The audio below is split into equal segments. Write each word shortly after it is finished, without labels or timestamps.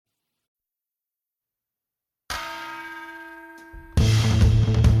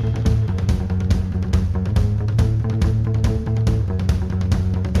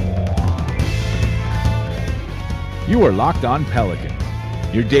You are Locked On Pelicans,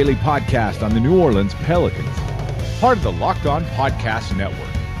 your daily podcast on the New Orleans Pelicans, part of the Locked On Podcast Network,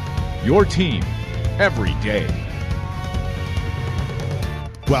 your team every day.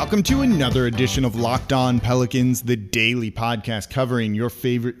 Welcome to another edition of Locked On Pelicans, the daily podcast covering your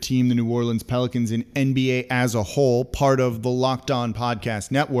favorite team, the New Orleans Pelicans, and NBA as a whole, part of the Locked On Podcast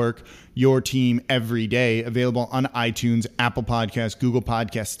Network, your team every day, available on iTunes, Apple Podcasts, Google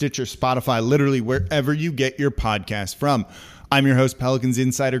Podcasts, Stitcher, Spotify, literally wherever you get your podcasts from. I'm your host, Pelicans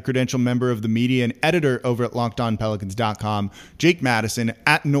Insider, credential member of the media and editor over at LockedOnPelicans.com, Jake Madison,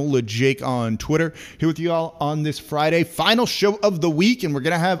 at NOLA Jake on Twitter, here with you all on this Friday, final show of the week, and we're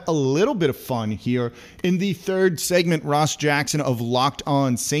going to have a little bit of fun here. In the third segment, Ross Jackson of Locked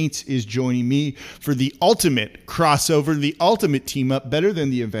On Saints is joining me for the ultimate crossover, the ultimate team-up, better than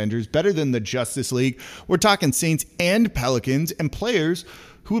the Avengers, better than the Justice League. We're talking Saints and Pelicans and players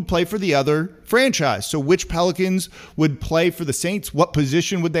who would play for the other franchise. So which Pelicans would play for the Saints? What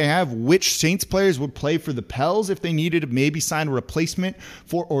position would they have? Which Saints players would play for the Pels if they needed to maybe sign a replacement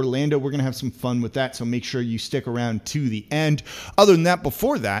for Orlando? We're going to have some fun with that, so make sure you stick around to the end. Other than that,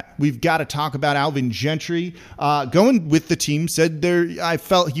 before that, we've got to talk about Alvin Gentry going with the team. Said there, I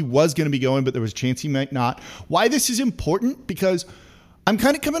felt he was going to be going, but there was a chance he might not. Why this is important? Because I'm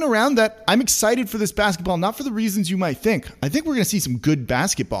kind of coming around that I'm excited for this basketball, not for the reasons you might think. I think we're going to see some good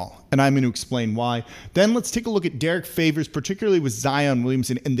basketball, and I'm going to explain why. Then let's take a look at Derek Favors, particularly with Zion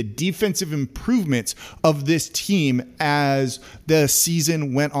Williamson, and the defensive improvements of this team as the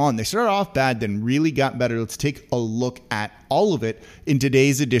season went on. They started off bad, then really got better. Let's take a look at all of it in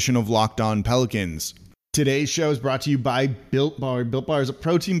today's edition of Locked On Pelicans. Today's show is brought to you by Built Bar. Built Bar is a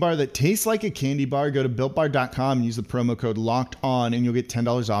protein bar that tastes like a candy bar. Go to BuiltBar.com and use the promo code LOCKEDON and you'll get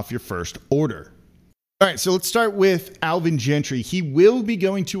 $10 off your first order. All right, so let's start with Alvin Gentry. He will be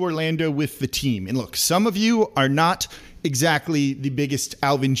going to Orlando with the team. And look, some of you are not exactly the biggest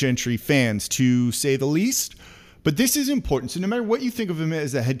Alvin Gentry fans, to say the least. But this is important. So no matter what you think of him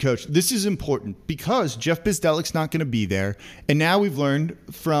as a head coach, this is important because Jeff Bzdelik's not going to be there. And now we've learned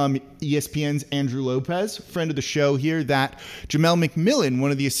from ESPN's Andrew Lopez, friend of the show here, that Jamel McMillan, one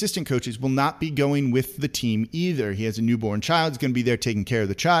of the assistant coaches, will not be going with the team either. He has a newborn child. He's going to be there taking care of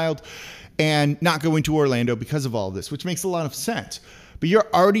the child and not going to Orlando because of all of this, which makes a lot of sense. But you're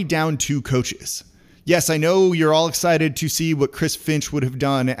already down 2 coaches. Yes, I know you're all excited to see what Chris Finch would have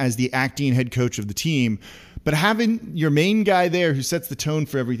done as the acting head coach of the team, but having your main guy there who sets the tone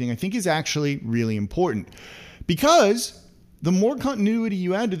for everything, I think is actually really important, because the more continuity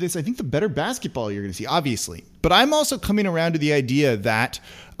you add to this, I think the better basketball you're going to see, obviously. But I'm also coming around to the idea that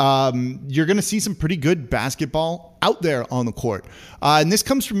you're going to see some pretty good basketball out there on the court. And this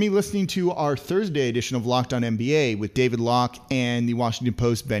comes from me listening to our Thursday edition of Locked On NBA with David Locke and the Washington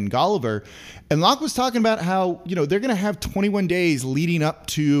Post Ben Golliver. And Locke was talking about how, they're going to have 21 days leading up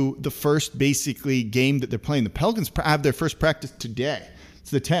to the first basically game that they're playing. The Pelicans have their first practice today. It's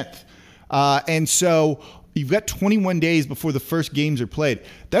the 10th. And so you've got 21 days before the first games are played.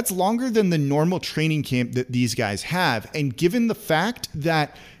 That's longer than the normal training camp that these guys have. And given the fact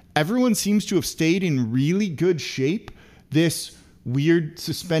that everyone seems to have stayed in really good shape this weird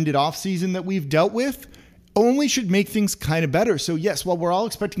suspended offseason that we've dealt with, only should make things kind of better. So yes, while we're all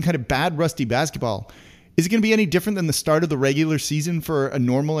expecting kind of bad, rusty basketball, is it going to be any different than the start of the regular season for a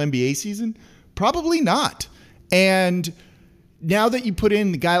normal NBA season? Probably not. And now that you put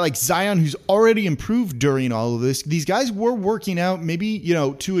in the guy like Zion, who's already improved during all of this, these guys were working out maybe,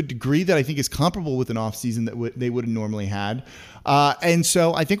 to a degree that I think is comparable with an offseason that they would have normally had. And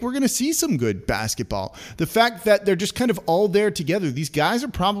so I think we're going to see some good basketball. The fact that they're just kind of all there together, these guys are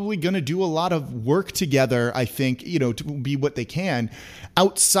probably going to do a lot of work together, I think, to be what they can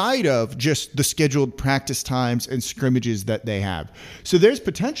outside of just the scheduled practice times and scrimmages that they have. So there's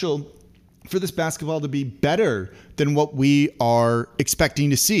potential for this basketball to be better than what we are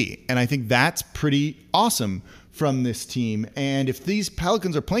expecting to see. And I think that's pretty awesome from this team. And if these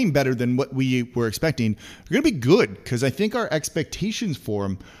Pelicans are playing better than what we were expecting, they're going to be good, because I think our expectations for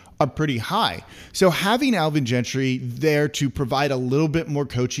them are pretty high. So having Alvin Gentry there to provide a little bit more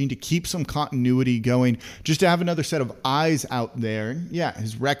coaching, to keep some continuity going, just to have another set of eyes out there. Yeah,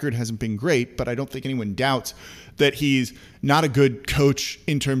 his record hasn't been great, but I don't think anyone doubts that he's not a good coach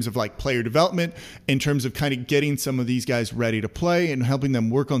in terms of like player development, in terms of kind of getting some of these guys ready to play and helping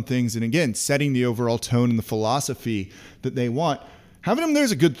them work on things. And again, setting the overall tone and the philosophy that they want. Having him there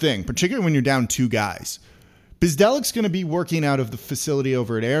is a good thing, particularly when you're down 2 guys. Bzdelik's going to be working out of the facility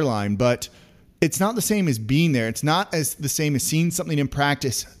over at Airline, but it's not the same as being there. It's not as the same as seeing something in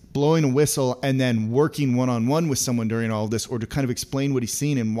practice, blowing a whistle and then working one-on-one with someone during all of this, or to kind of explain what he's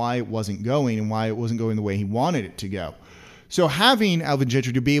seen and why it wasn't going the way he wanted it to go. So having Alvin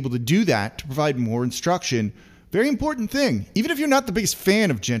Gentry to be able to do that, to provide more instruction, very important thing. Even if you're not the biggest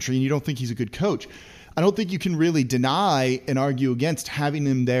fan of Gentry and you don't think he's a good coach, I don't think you can really deny and argue against having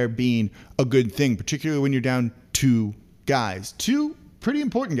him there being a good thing, particularly when you're down two guys. Two pretty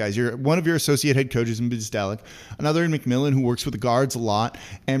important guys. One of your associate head coaches in Bzdelik, another in McMillan, who works with the guards a lot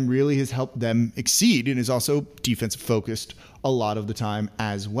and really has helped them exceed and is also defensive focused a lot of the time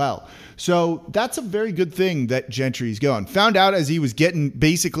as well. So that's a very good thing that Gentry's going. Found out as he was getting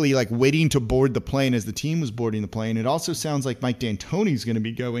basically like waiting to board the plane as the team was boarding the plane. It also sounds like Mike D'Antoni's going to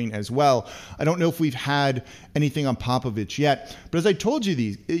be going as well. I don't know if we've had anything on Popovich yet, but as I told you,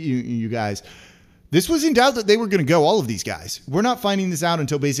 you guys, this was in doubt that they were going to go, all of these guys. We're not finding this out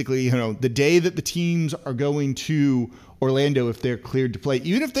until basically, the day that the teams are going to Orlando if they're cleared to play,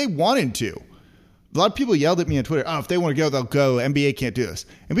 even if they wanted to. A lot of people yelled at me on Twitter, if they want to go, they'll go. NBA can't do this.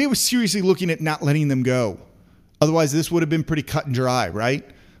 NBA was seriously looking at not letting them go. Otherwise, this would have been pretty cut and dry, right?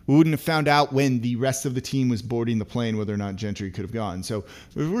 We wouldn't have found out when the rest of the team was boarding the plane whether or not Gentry could have gone. So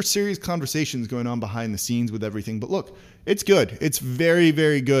there were serious conversations going on behind the scenes with everything. But look, it's good. It's very,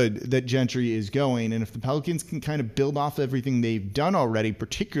 very good that Gentry is going. And if the Pelicans can kind of build off everything they've done already,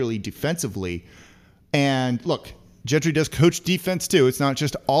 particularly defensively, and look, Gentry does coach defense too. It's not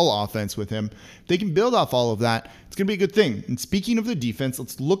just all offense with him. If they can build off all of that, it's going to be a good thing. And speaking of the defense,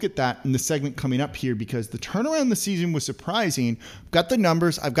 let's look at that in the segment coming up here, because the turnaround this season was surprising. I've got the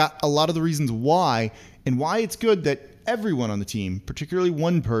numbers. I've got a lot of the reasons why, and why it's good that everyone on the team, particularly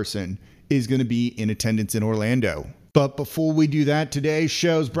one person, is going to be in attendance in Orlando. But before we do that, today's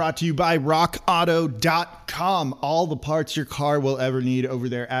show is brought to you by RockAuto.com. All the parts your car will ever need over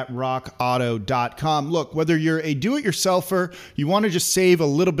there at RockAuto.com. Look, whether you're a do-it-yourselfer, you want to just save a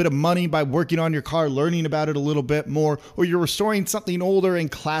little bit of money by working on your car, learning about it a little bit more, or you're restoring something older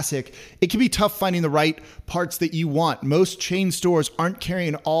and classic, it can be tough finding the right parts that you want. Most chain stores aren't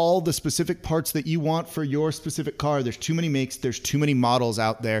carrying all the specific parts that you want for your specific car. There's too many makes, there's too many models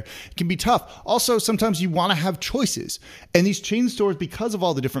out there. It can be tough. Also, sometimes you want to have choices. And these chain stores, because of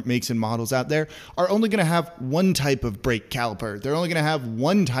all the different makes and models out there, are only going to have one type of brake caliper. They're only going to have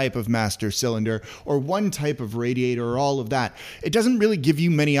one type of master cylinder or one type of radiator or all of that. It doesn't really give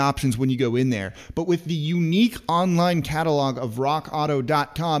you many options when you go in there. But with the unique online catalog of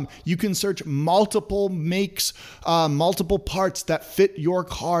RockAuto.com, you can search multiple makes, multiple parts that fit your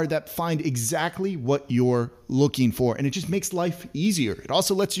car, that find exactly what you're looking for. And it just makes life easier. It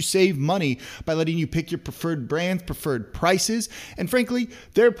also lets you save money by letting you pick your preferred brands, preferred prices. And frankly,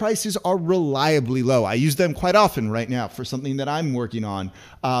 their prices are reliably low. I use them quite often right now for something that I'm working on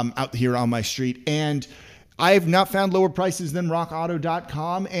out here on my street. And I have not found lower prices than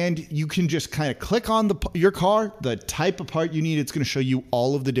RockAuto.com, and you can just kind of click on your car, the type of part you need. It's going to show you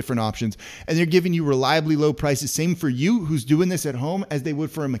all of the different options, and they're giving you reliably low prices. Same for you who's doing this at home as they would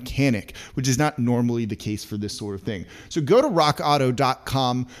for a mechanic, which is not normally the case for this sort of thing. So go to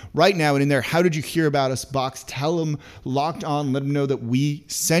RockAuto.com right now, and in there, how did you hear about us box? Tell them Locked On. Let them know that we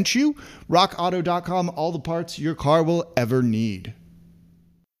sent you. RockAuto.com, all the parts your car will ever need.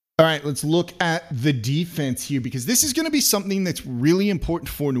 All right, let's look at the defense here, because this is going to be something that's really important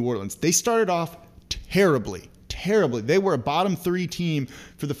for New Orleans. They started off terribly. They were a bottom 3 team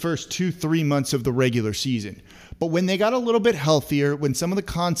for the first 2-3 months of the regular season. But when they got a little bit healthier, when some of the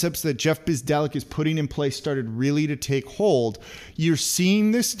concepts that Jeff Bzdelik is putting in place started really to take hold, you're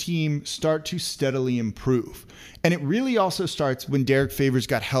seeing this team start to steadily improve. And it really also starts when Derek Favors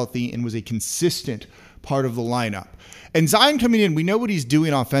got healthy and was a consistent part of the lineup. And Zion coming in, we know what he's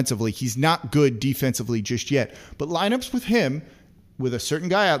doing offensively. He's not good defensively just yet. But lineups with him, with a certain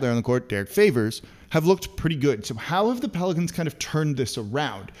guy out there on the court, Derek Favors, have looked pretty good. So how have the Pelicans kind of turned this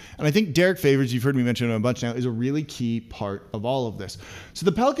around? And I think Derek Favors, you've heard me mention him a bunch now, is a really key part of all of this. So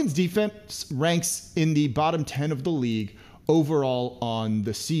the Pelicans defense ranks in the bottom 10 of the league overall on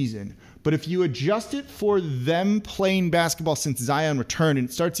the season. But if you adjust it for them playing basketball since Zion returned, and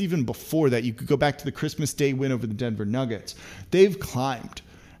it starts even before that, you could go back to the Christmas Day win over the Denver Nuggets. They've climbed.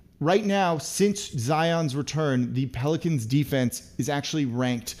 Right now, since Zion's return, the Pelicans defense is actually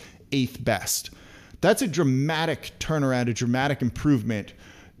ranked 8th best. That's a dramatic turnaround, a dramatic improvement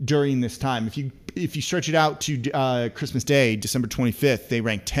during this time. If you stretch it out to Christmas Day, December 25th, they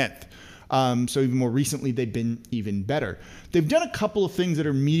ranked 10th. So even more recently, they've been even better. They've done a couple of things that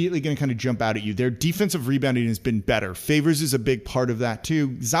are immediately going to kind of jump out at you. Their defensive rebounding has been better. Favors is a big part of that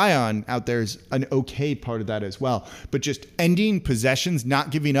too. Zion out there is an okay part of that as well. But just ending possessions,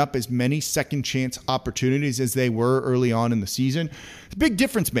 not giving up as many second chance opportunities as they were early on in the season, it's a big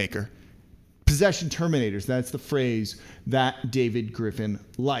difference maker. Possession terminators, that's the phrase that David Griffin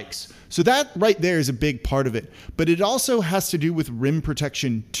likes. So that right there is a big part of it. But it also has to do with rim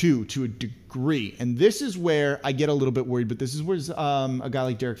protection too, to a degree. And this is where I get a little bit worried, but this is where a guy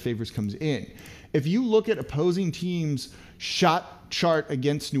like Derek Favors comes in. If you look at opposing teams' shot chart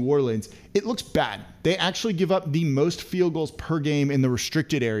against New Orleans, it looks bad. They actually give up the most field goals per game in the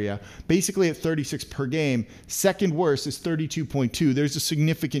restricted area, basically at 36 per game. Second worst is 32.2. There's a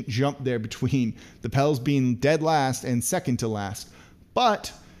significant jump there between the Pels being dead last and second to last.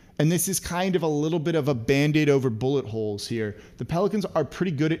 But, and this is kind of a little bit of a Band-Aid over bullet holes here, the Pelicans are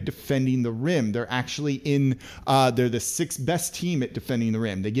pretty good at defending the rim. They're actually they're the sixth best team at defending the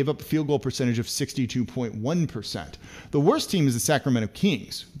rim. They give up a field goal percentage of 62.1%. The worst team is the Sacramento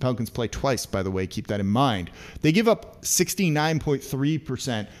Kings. The Pelicans play twice, by the way, keep that in mind. They give up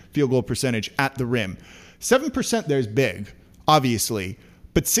 69.3% field goal percentage at the rim. 7% there is big, obviously.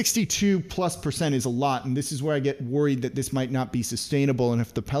 But 62+% is a lot, and this is where I get worried that this might not be sustainable. And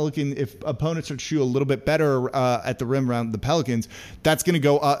if opponents are to shoot a little bit better at the rim around the Pelicans, that's going to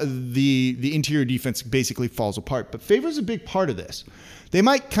go. The interior defense basically falls apart. But Favors a big part of this. They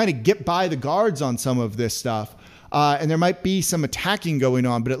might kind of get by the guards on some of this stuff, and there might be some attacking going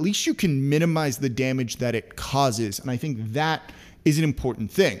on, but at least you can minimize the damage that it causes. And I think that is an important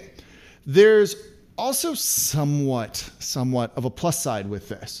thing. There's also somewhat of a plus side with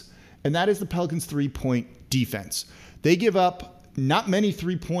this, and that is the Pelicans' three-point defense. They give up not many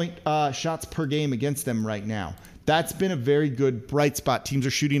three-point shots per game against them right now. That's been a very good bright spot. Teams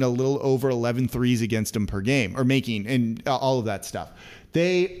are shooting a little over 11 threes against them per game, or making, and all of that stuff.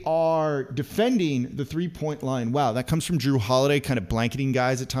 They are defending the three-point line. Wow, that comes from Drew Holiday, kind of blanketing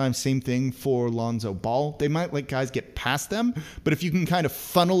guys at times. Same thing for Lonzo Ball. They might let guys get past them, but if you can kind of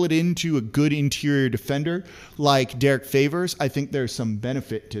funnel it into a good interior defender like Derek Favors, I think there's some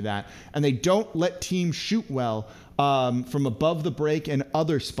benefit to that. And they don't let teams shoot well from above the break and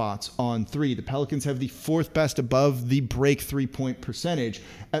other spots on three. The Pelicans have the fourth best above the break three-point percentage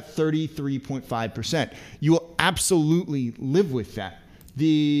at 33.5%. You will absolutely live with that.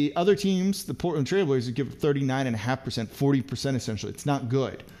 The other teams, the Portland Trailblazers, give 39.5%, 40% essentially. It's not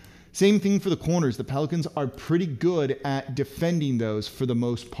good. Same thing for the corners. The Pelicans are pretty good at defending those for the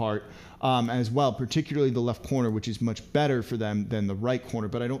most part as well, particularly the left corner, which is much better for them than the right corner.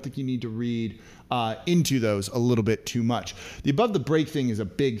 But I don't think you need to read into those a little bit too much. The above the break thing is a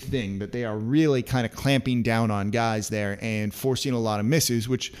big thing, that they are really kind of clamping down on guys there and forcing a lot of misses,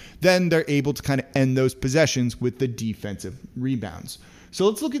 which then they're able to kind of end those possessions with the defensive rebounds. So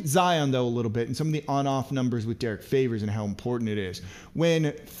let's look at Zion, though, a little bit and some of the on-off numbers with Derek Favors and how important it is.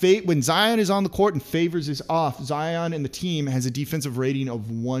 When Zion is on the court and Favors is off, Zion and the team has a defensive rating of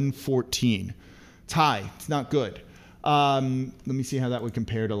 114. It's high. It's not good. Let me see how that would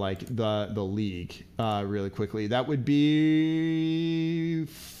compare to like the league really quickly. That would be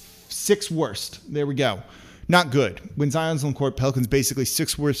sixth worst. There we go. Not good. When Zion's on the court, Pelicans basically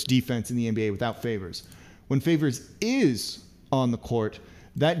sixth worst defense in the NBA without Favors. When Favors is on the court,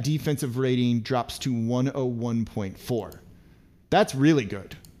 that defensive rating drops to 101.4. That's really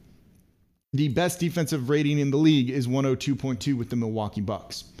good. The best defensive rating in the league is 102.2 with the Milwaukee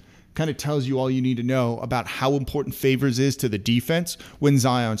Bucks. Kind of tells you all you need to know about how important Favors is to the defense when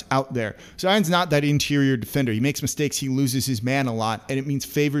Zion's out there. Zion's not that interior defender. He makes mistakes. He loses his man a lot, and it means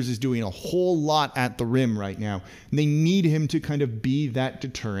Favors is doing a whole lot at the rim right now. And they need him to kind of be that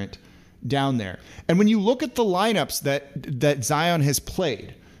deterrent down there. And when you look at the lineups that Zion has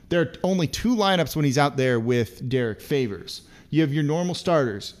played, there are only two lineups when he's out there with Derek Favors. You have your normal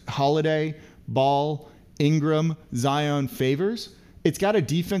starters, Holiday, Ball, Ingram, Zion, Favors. It's got a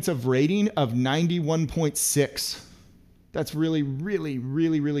defensive rating of 91.6. That's really, really,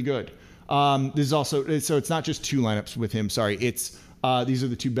 really, really good. This is also, so it's not just two lineups with him. Sorry. It's, these are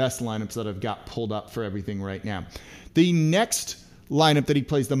the two best lineups that I've got pulled up for everything right now. The next lineup that he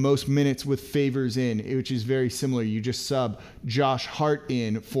plays the most minutes with Favors in, which is very similar. You just sub Josh Hart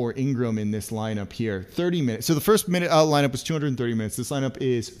in for Ingram in this lineup here. 30 minutes. So the first lineup was 230 minutes. This lineup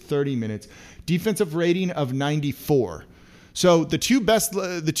is 30 minutes. Defensive rating of 94. So the two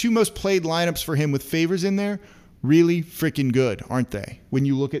most played lineups for him with Favors in there, really freaking good, aren't they? When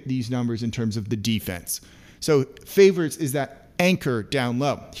you look at these numbers in terms of the defense. So Favors is that anchor down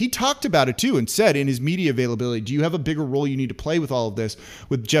low. He talked about it too and said in his media availability, do you have a bigger role you need to play with all of this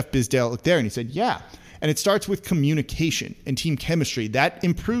with Jeff Bzdelik there? And he said, yeah. And it starts with communication and team chemistry. That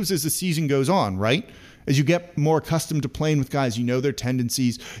improves as the season goes on, right? As you get more accustomed to playing with guys, you know their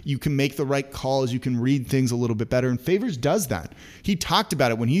tendencies, you can make the right calls, you can read things a little bit better, and Favors does that. He talked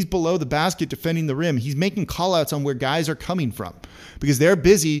about it. When he's below the basket defending the rim, he's making call-outs on where guys are coming from because they're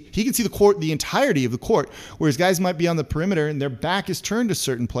busy. He can see the court, the entirety of the court, whereas guys might be on the perimeter and their back is turned to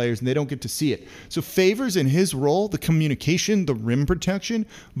certain players and they don't get to see it. So Favors in his role, the communication, the rim protection,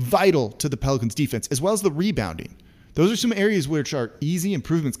 vital to the Pelicans defense, as well as the rebounding. Those are some areas which are easy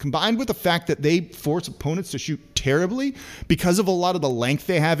improvements, combined with the fact that they force opponents to shoot terribly because of a lot of the length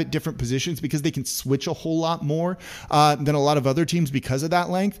they have at different positions, because they can switch a whole lot more than a lot of other teams because of that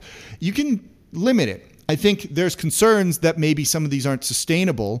length. You can limit it. I think there's concerns that maybe some of these aren't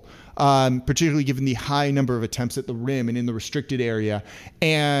sustainable, particularly given the high number of attempts at the rim and in the restricted area,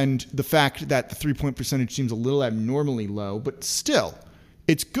 and the fact that the three-point percentage seems a little abnormally low, but still,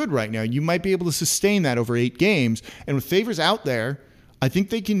 it's good right now. You might be able to sustain that over 8 games. And with Favors out there, I think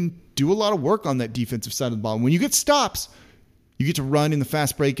they can do a lot of work on that defensive side of the ball. And when you get stops, you get to run in the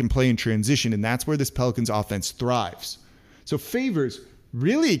fast break and play in transition. And that's where this Pelicans offense thrives. So Favors,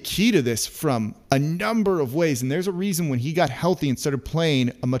 really a key to this from a number of ways. And there's a reason when he got healthy and started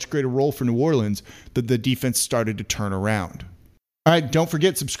playing a much greater role for New Orleans that the defense started to turn around. All right, don't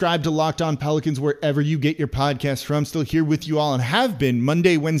forget, subscribe to Locked On Pelicans wherever you get your podcasts from. Still here with you all and have been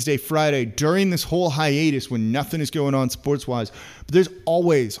Monday, Wednesday, Friday during this whole hiatus when nothing is going on sports-wise. But there's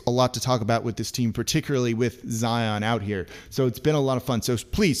always a lot to talk about with this team, particularly with Zion out here. So it's been a lot of fun. So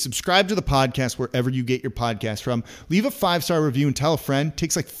please subscribe to the podcast wherever you get your podcast from. Leave a 5-star review and tell a friend. It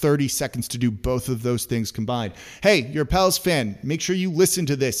takes like 30 seconds to do both of those things combined. Hey, you're a Pels fan. Make sure you listen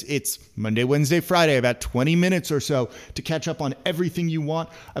to this. It's Monday, Wednesday, Friday, about 20 minutes or so to catch up on everything you want.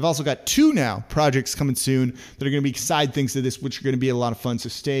 I've also got 2 now projects coming soon that are going to be side things to this, which are going to be a lot of fun. So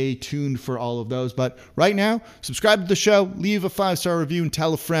stay tuned for all of those. But right now, subscribe to the show, leave a 5-star review, and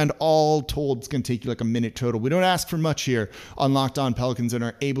tell a friend. All told, it's going to take you like a minute total. We don't ask for much here on Locked On Pelicans and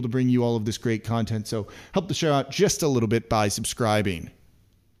are able to bring you all of this great content. So help the show out just a little bit by subscribing.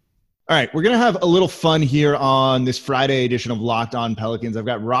 All right, we're going to have a little fun here on this Friday edition of Locked On Pelicans. I've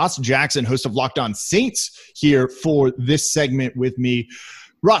got Ross Jackson, host of Locked On Saints, here for this segment with me.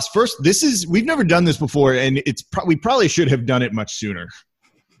 Ross, first, we've never done this before, and we probably should have done it much sooner.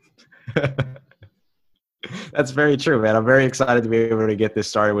 That's very true, man. I'm very excited to be able to get this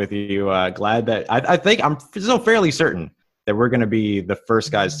started with you. Glad that I think I'm still fairly certain that we're going to be the first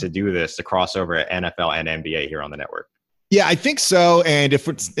guys to do this, to cross over at NFL and NBA here on the network. Yeah, I think so. And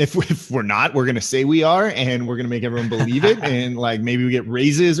if we're not, we're going to say we are, and we're going to make everyone believe it. And like maybe we get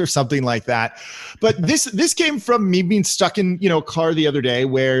raises or something like that. But this came from me being stuck in, a car the other day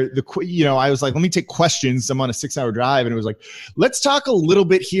where I was like, let me take questions. I'm on a 6-hour drive, and it was like, let's talk a little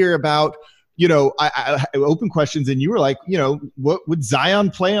bit here about, I open questions, and you were like, what would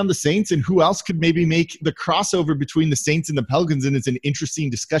Zion play on the Saints, and who else could maybe make the crossover between the Saints and the Pelicans? And it's an interesting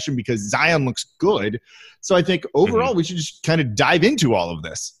discussion because Zion looks good. So I think overall we should just kind of dive into all of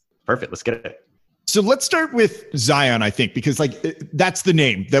this. Perfect. Let's get it. So let's start with Zion, I think, because that's the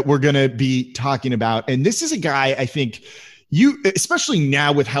name that we're going to be talking about. And this is a guy, I think, especially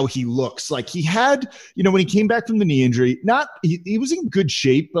now with how he looks, like he had, when he came back from the knee injury, he was in good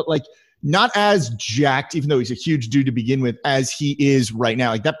shape, but like, not as jacked, even though he's a huge dude to begin with, as he is right now.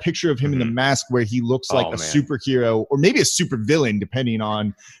 Like that picture of him in the mask where he looks like a superhero or maybe a super villain, depending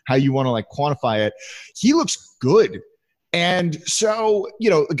on how you want to like quantify it. He looks good. And so,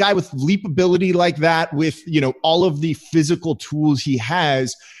 a guy with leap ability like that, with, all of the physical tools he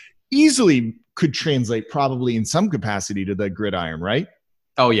has, easily could translate probably in some capacity to the gridiron, right?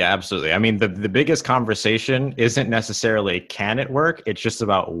 Oh, yeah, absolutely. I mean, the biggest conversation isn't necessarily can it work? It's just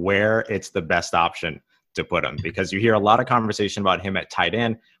about where it's the best option to put him, because you hear a lot of conversation about him at tight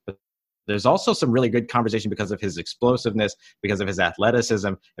end, but there's also some really good conversation because of his explosiveness, because of his athleticism,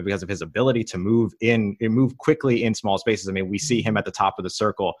 and because of his ability to move quickly in small spaces. I mean, we see him at the top of the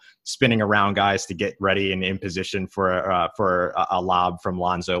circle spinning around guys to get ready and in position for a lob from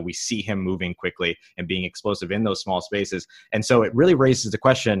Lonzo. We see him moving quickly and being explosive in those small spaces. And so it really raises the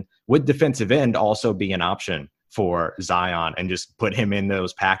question, would defensive end also be an option for Zion, and just put him in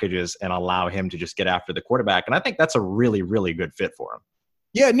those packages and allow him to just get after the quarterback? And I think that's a really, really good fit for him.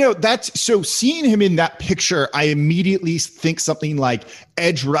 Yeah, no, seeing him in that picture, I immediately think something like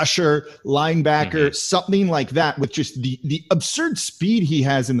edge rusher, linebacker, something like that, with just the absurd speed he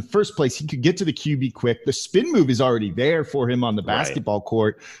has in the first place. He could get to the QB quick. The spin move is already there for him on the basketball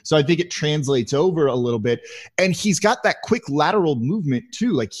court. So I think it translates over a little bit. And he's got that quick lateral movement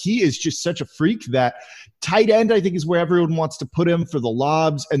too. Like, he is just such a freak that tight end, I think, is where everyone wants to put him for the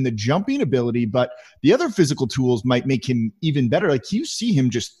lobs and the jumping ability, but the other physical tools might make him even better. Like, you see him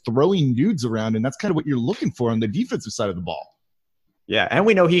just throwing dudes around, and that's kind of what you're looking for on the defensive side of the ball. Yeah, and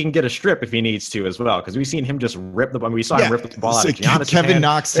we know he can get a strip if he needs to as well, because we've seen him just rip the ball. I mean, we saw him rip the ball out of Giannis' Kevin hand.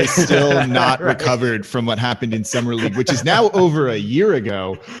 Knox has still not recovered from what happened in Summer League, which is now over a year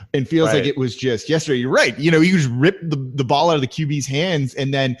ago, and feels like it was just yesterday. You're right. You know, he just ripped the ball out of the QB's hands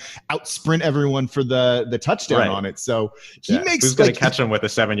and then out sprint everyone for the touchdown on it. So he makes. Who's going to catch him with a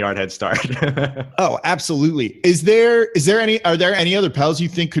 7-yard head start? Oh, absolutely. Are there any other Pels you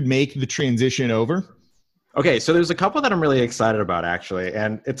think could make the transition over? Okay, so there's a couple that I'm really excited about, actually,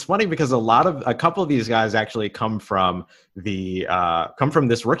 and it's funny because a couple of these guys actually come from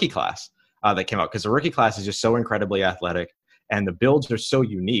this rookie class that came out, because the rookie class is just so incredibly athletic, and the builds are so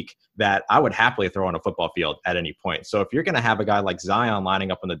unique that I would happily throw on a football field at any point. So if you're going to have a guy like Zion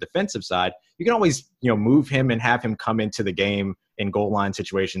lining up on the defensive side, you can always move him and have him come into the game in goal line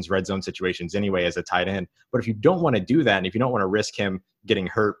situations, red zone situations anyway as a tight end. But if you don't want to do that, and if you don't want to risk him getting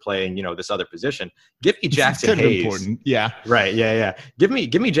hurt playing, this other position, give me Jackson Hayes. Important. Yeah. Right. Yeah. Give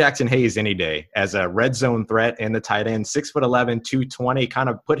me Jackson Hayes any day as a red zone threat in the tight end, 6'11", 220, kind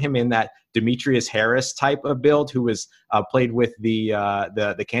of put him in that Demetrius Harris type of build, who was played with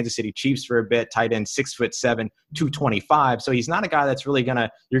the Kansas City Chiefs for a bit, tight end, 6'7", 225. So he's not a guy that's really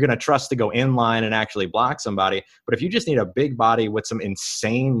you're gonna trust to go in line and actually block somebody. But if you just need a big body with some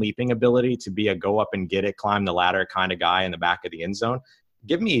insane leaping ability to be a go up and get it, climb the ladder kind of guy in the back of the end zone,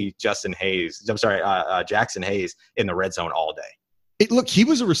 give me Jackson Hayes in the red zone all day. Look, he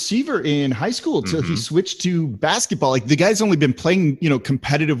was a receiver in high school until he switched to basketball. Like, the guy's only been playing,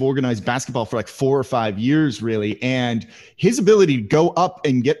 competitive organized basketball for like 4 or 5 years, really. And his ability to go up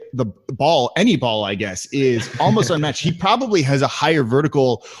and get the ball, any ball, I guess, is almost unmatched. He probably has a higher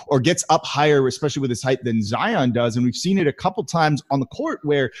vertical or gets up higher, especially with his height, than Zion does. And we've seen it a couple times on the court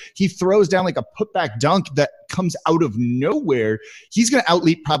where he throws down like a putback dunk that comes out of nowhere. He's going to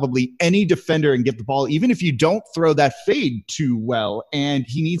outleap probably any defender and get the ball, even if you don't throw that fade too well. And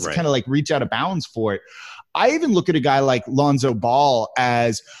he needs to kind of like reach out of bounds for it. I even look at a guy like Lonzo Ball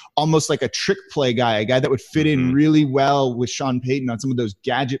as almost like a trick play guy, a guy that would fit in really well with Sean Payton on some of those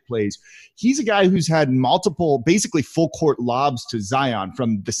gadget plays. He's a guy who's had multiple, basically full court lobs to Zion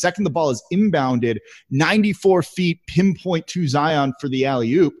from the second the ball is inbounded, 94 feet pinpoint to Zion for the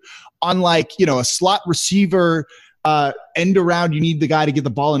alley-oop. Unlike, a slot receiver end around, you need the guy to get the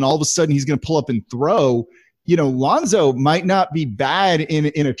ball, and all of a sudden he's going to pull up and throw. Lonzo might not be bad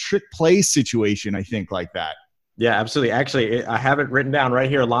in a trick play situation, I think, like that. Yeah, absolutely. Actually, I have it written down right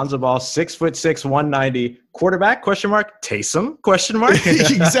here. Lonzo Ball, 6'6", 190, quarterback, ? Taysom, ?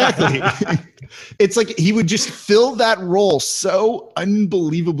 Exactly. It's like he would just fill that role so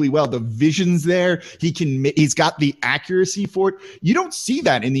unbelievably well. The vision's there. He's got the accuracy for it. You don't see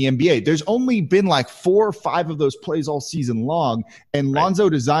that in the NBA. There's only been like 4 or 5 of those plays all season long, and Lonzo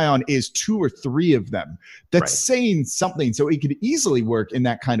to Zion is 2 or 3 of them. That's saying something. So it could easily work in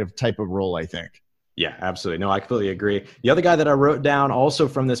that kind of type of role, I think. Yeah, absolutely. No, I completely agree. The other guy that I wrote down also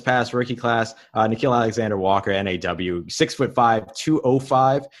from this past rookie class, Nickeil Alexander-Walker, NAW, 6'5",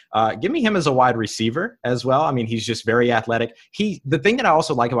 205. Give me him as a wide receiver as well. I mean, he's just very athletic. The thing that I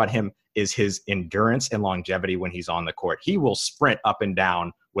also like about him is his endurance and longevity when he's on the court. He will sprint up and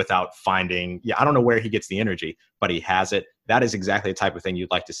down without finding, I don't know where he gets the energy, but he has it. That is exactly the type of thing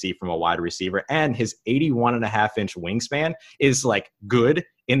you'd like to see from a wide receiver. And his 81.5-inch wingspan is like good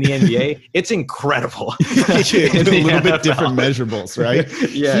in the NBA. It's incredible. A little bit different measurables, right?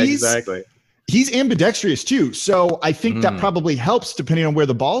 Exactly. He's ambidextrous too. So I think that probably helps depending on where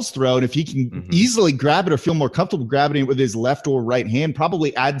the ball's thrown. If he can easily grab it or feel more comfortable grabbing it with his left or right hand,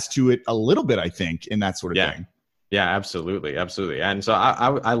 probably adds to it a little bit, I think, in that sort of thing. Yeah, absolutely. Absolutely. And so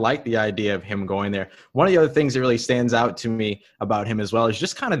I like the idea of him going there. One of the other things that really stands out to me about him as well is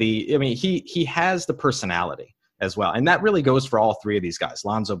just kind of he has the personality as well. And that really goes for all 3 of these guys.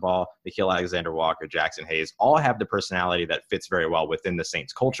 Lonzo Ball, Nickeil Alexander-Walker, Jackson Hayes, all have the personality that fits very well within the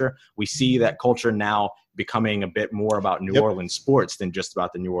Saints culture. We see that culture now becoming a bit more about New Orleans sports than just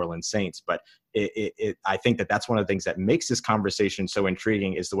about the New Orleans Saints. But I think that's one of the things that makes this conversation so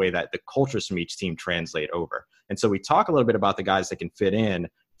intriguing is the way that the cultures from each team translate over. And so we talk a little bit about the guys that can fit in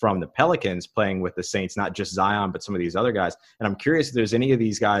from the Pelicans playing with the Saints, not just Zion, but some of these other guys. And I'm curious if there's any of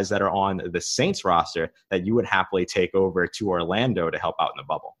these guys that are on the Saints roster that you would happily take over to Orlando to help out in the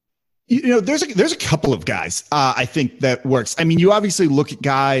bubble. You know, there's a couple of guys I think that works. I mean, you obviously look at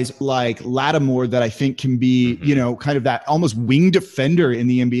guys like Lattimore that I think can be, you know, kind of that almost wing defender in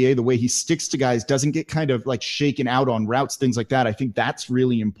the NBA. The way he sticks to guys, doesn't get kind of like shaken out on routes, things like that. I think that's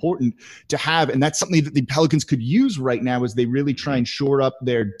really important to have. And that's something that the Pelicans could use right now as they really try and shore up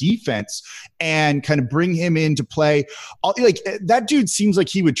their defense and kind of bring him into play. Like that dude seems like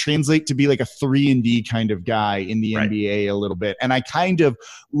he would translate to be like a 3-and-D kind of guy in the NBA a little bit. And I kind of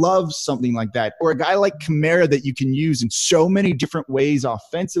love something like that, or a guy like Kamara that you can use in so many different ways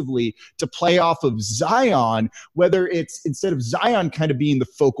offensively to play off of Zion, whether it's instead of Zion kind of being the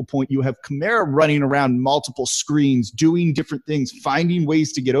focal point, you have Kamara running around multiple screens, doing different things, finding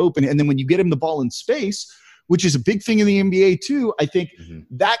ways to get open. And then when you get him the ball in space, which is a big thing in the NBA too, I think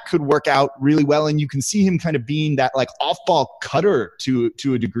that could work out really well. And you can see him kind of being that like off-ball cutter to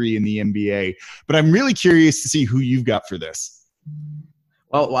a degree in the NBA. But I'm really curious to see who you've got for this.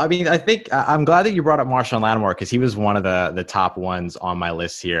 Well, I mean, I think I'm glad that you brought up Marshon Lattimore because he was one of the top ones on my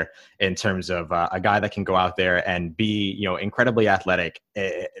list here in terms of a guy that can go out there and be, you know, incredibly athletic,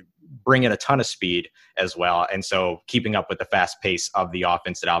 bring in a ton of speed as well. And so keeping up with the fast pace of the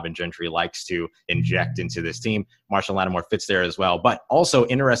offense that Alvin Gentry likes to inject into this team, Marshon Lattimore fits there as well. But also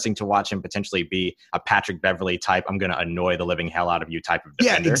interesting to watch him potentially be a Patrick Beverley type, I'm going to annoy the living hell out of you type of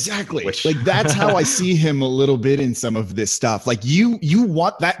defender. Yeah, exactly. Like that's how I see him a little bit in some of this stuff. Like you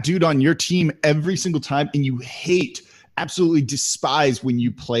want that dude on your team every single time, and you absolutely despise when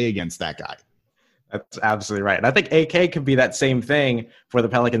you play against that guy. That's absolutely right. And I think AK could be that same thing for the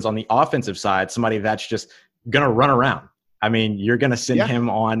Pelicans on the offensive side, somebody that's just going to run around. I mean, you're going to send him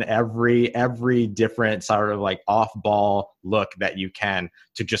on every different sort of like off-ball look that you can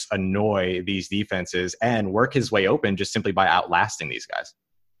to just annoy these defenses and work his way open just simply by outlasting these guys.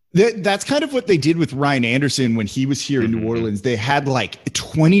 That's kind of what they did with Ryan Anderson when he was here in New Orleans. They had like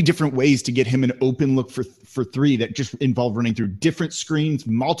 20 different ways to get him an open look for three that just involved running through different screens,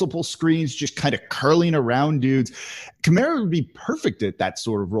 multiple screens, just kind of curling around dudes. Kamara would be perfect at that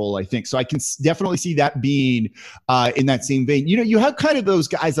sort of role, I think. So I can definitely see that being in that same vein. You know, you have kind of those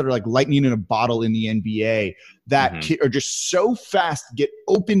guys that are like lightning in a bottle in the NBA that are just so fast, get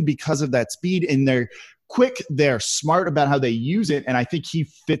open because of that speed, and they're quick, they're smart about how they use it, and I think he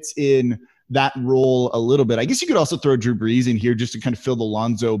fits in that role a little bit. I guess you could also throw Drew Brees in here just to kind of fill the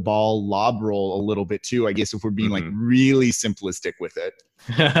Lonzo Ball lob role a little bit too, I guess, if we're being like really simplistic with it.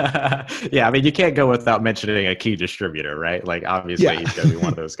 Yeah, I mean, you can't go without mentioning a key distributor, right? Like, obviously, he's going to be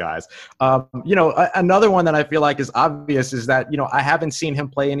one of those guys. You know, another one that I feel like is obvious is that, you know, I haven't seen him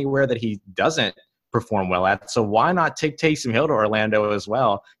play anywhere that he doesn't perform well at. So why not take Taysom Hill to Orlando as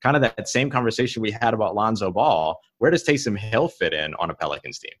well? Kind of that same conversation we had about Lonzo Ball. Where does Taysom Hill fit in on a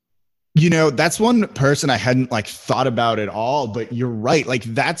Pelicans team? You know, that's one person I hadn't like thought about at all, but you're right. Like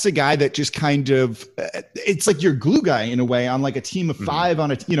that's a guy that just kind of, it's like your glue guy in a way on like a team of five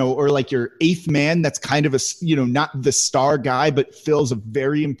on a, you know, or like your eighth man. That's kind of a, you know, not the star guy, but fills a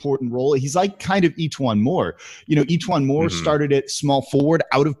very important role. He's like kind of E'Twaun Moore. You know, E'Twaun Moore started at small forward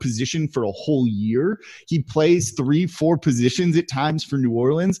out of position for a whole year. He plays 3-4 positions at times for New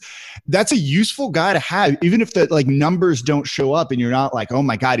Orleans. That's a useful guy to have, even if the like numbers don't show up and you're not like, oh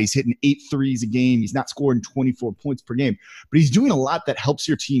my God, he's hitting 8 threes a game. He's not scoring 24 points per game, but he's doing a lot that helps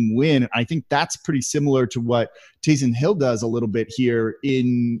your team win. I think that's pretty similar to what Taysom Hill does a little bit here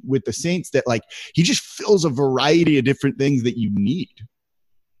with the Saints, that like he just fills a variety of different things that you need.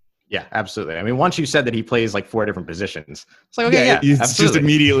 Yeah, absolutely. I mean, once you said that he plays like 4 different positions, it's like, okay, it's absolutely. Just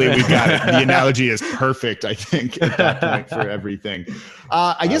immediately we got it. The analogy is perfect, I think, at that point for everything.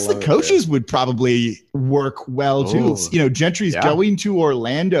 I guess the coaches would probably work well too. You know, Gentry's going to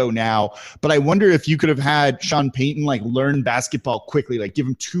Orlando now, but I wonder if you could have had Sean Payton like learn basketball quickly, like give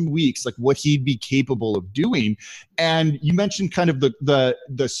him 2 weeks, like what he'd be capable of doing. And you mentioned kind of the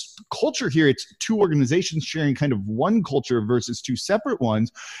culture here. It's 2 organizations sharing kind of one culture versus 2 separate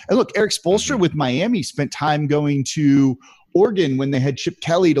ones. And look, Eric Spoelstra with Miami spent time going to Oregon when they had Chip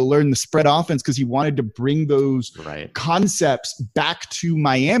Kelly to learn the spread offense because he wanted to bring those concepts back to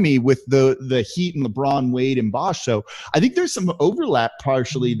Miami with the Heat and LeBron, Wade, and Bosh. So I think there's some overlap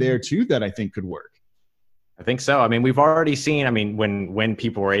partially there too that I think could work. I think so. I mean, we've already seen, when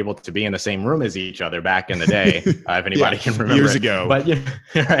people were able to be in the same room as each other back in the day, if anybody can remember. Years ago. But,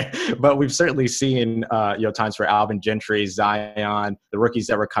 right. But we've certainly seen, times for Alvin Gentry, Zion, the rookies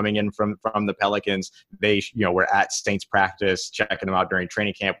that were coming in from the Pelicans. They, were at Saints practice, checking them out during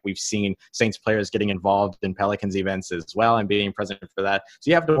training camp. We've seen Saints players getting involved in Pelicans events as well and being present for that. So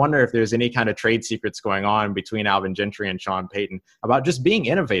you have to wonder if there's any kind of trade secrets going on between Alvin Gentry and Sean Payton about just being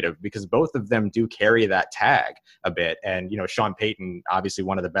innovative, because both of them do carry that tag a bit. And, Sean Payton, obviously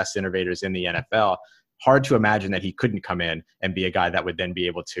one of the best innovators in the NFL. Hard to imagine that he couldn't come in and be a guy that would then be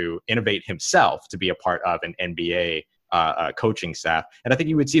able to innovate himself to be a part of an NBA coaching staff. And I think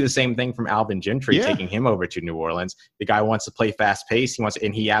you would see the same thing from Alvin Gentry, taking him over to New Orleans. The guy wants to play fast pace.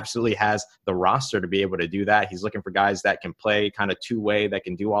 And he absolutely has the roster to be able to do that. He's looking for guys that can play kind of two-way, that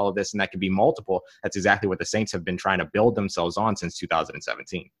can do all of this, and that can be multiple. That's exactly what the Saints have been trying to build themselves on since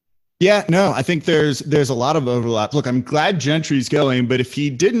 2017. Yeah, no, I think there's a lot of overlap. Look, I'm glad Gentry's going, but if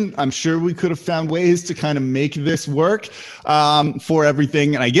he didn't, I'm sure we could have found ways to kind of make this work for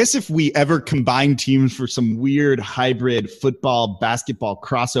everything. And I guess if we ever combine teams for some weird hybrid football, basketball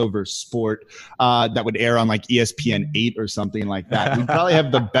crossover sport that would air on like ESPN 8 or something like that, we'd probably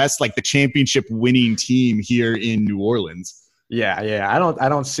have the best, like the championship winning team here in New Orleans. Yeah. I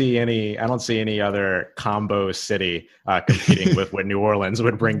don't see any other combo city competing with what New Orleans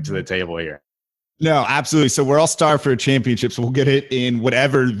would bring to the table here. No, absolutely. So we're all starved for a championship. So we'll get it in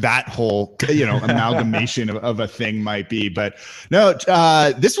whatever that whole, amalgamation of a thing might be. But no,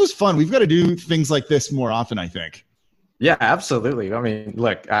 this was fun. We've got to do things like this more often, I think. Yeah, absolutely. I mean,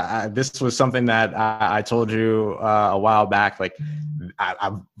 look, this was something that I told you a while back. Like,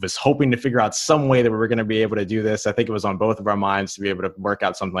 I was hoping to figure out some way that we were going to be able to do this. I think it was on both of our minds to be able to work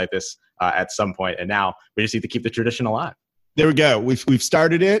out something like this at some point. And now we just need to keep the tradition alive. There we go. We've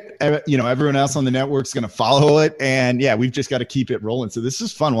started it. Everyone else on the network's going to follow it. And yeah, we've just got to keep it rolling. So this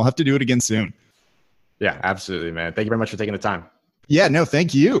is fun. We'll have to do it again soon. Yeah, absolutely, man. Thank you very much for taking the time. Yeah, no,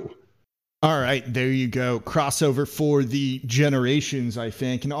 thank you. All right, there you go. Crossover for the generations, I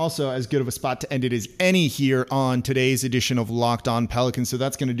think. And also as good of a spot to end it as any here on today's edition of Locked On Pelicans. So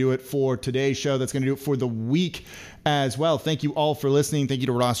that's going to do it for today's show. That's going to do it for the week as well. Thank you all for listening. Thank you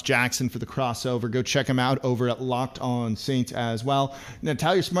to Ross Jackson for the crossover. Go check him out over at Locked On Saints as well. Now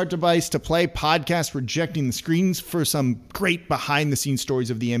tell your smart device to play podcast Rejecting the Screens for some great behind-the-scenes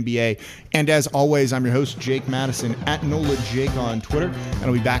stories of the NBA. And as always, I'm your host, Jake Madison, at NOLA Jake on Twitter. And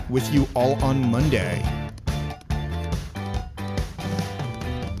I'll be back with you all on Monday.